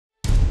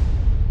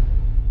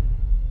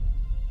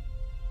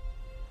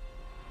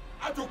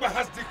Atuba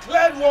has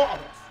declared war on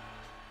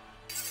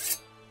us.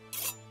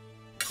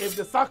 If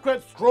the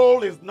sacred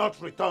scroll is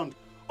not returned,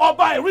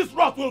 Oba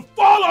Erisroth will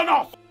fall on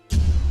us!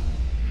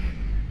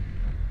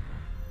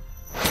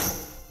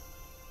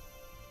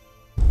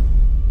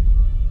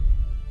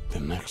 The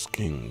next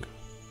king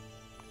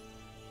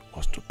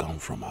was to come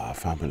from our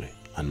family.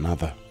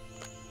 Another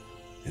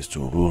is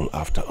to rule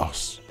after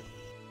us.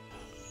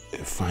 A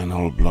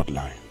final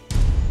bloodline.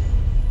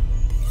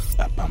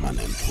 A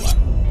permanent one.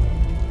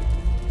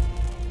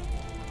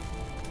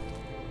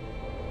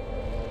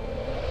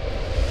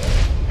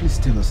 Please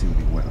tell us he'll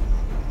be well.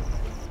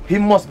 He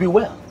must be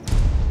well.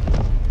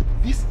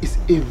 This is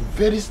a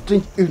very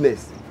strange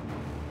illness.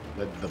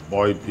 Let the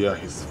boy bear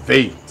his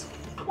fate.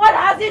 What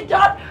has he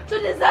done to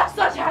deserve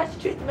such harsh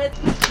treatment?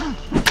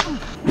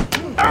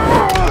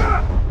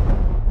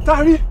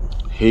 Taari!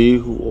 He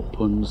who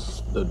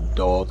opens the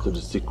door to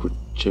the secret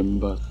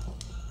chamber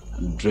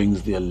and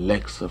drinks the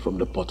elixir from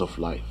the pot of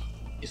life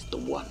is the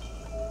one.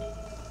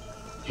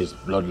 His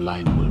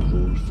bloodline will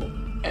rule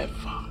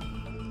forever.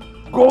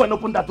 Go and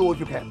open that door if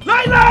you can.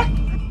 Lilac!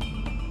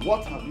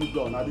 What have you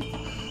done,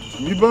 Adetiba?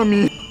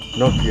 Ibami.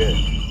 Not yet.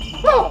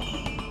 No!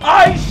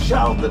 I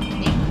shall be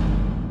king!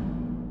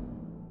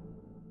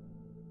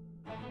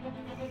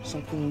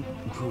 Something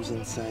grows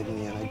inside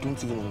me and I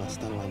don't even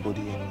understand my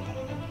body anymore.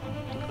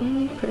 The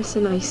only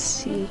person I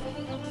see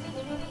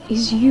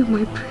is you,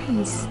 my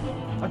prince.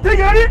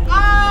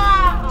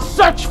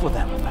 Search for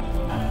them!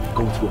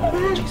 Go through all the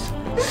villages.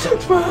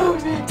 Search for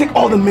them. Take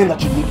all the men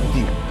that you need with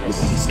you. Look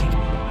at this kid.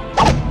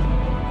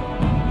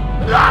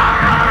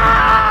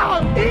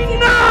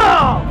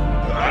 Enough!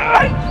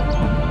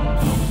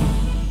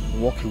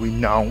 Walk away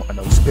now and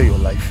I will spare your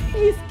life.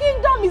 His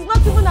kingdom is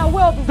not even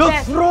aware of his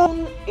death. The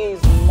throne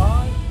is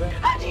mine.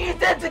 How do you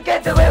intend to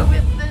get away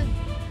with this?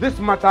 This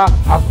matter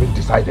has been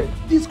decided.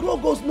 This scroll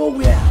goes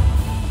nowhere.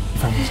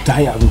 If I must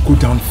die, I will go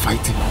down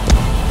fighting.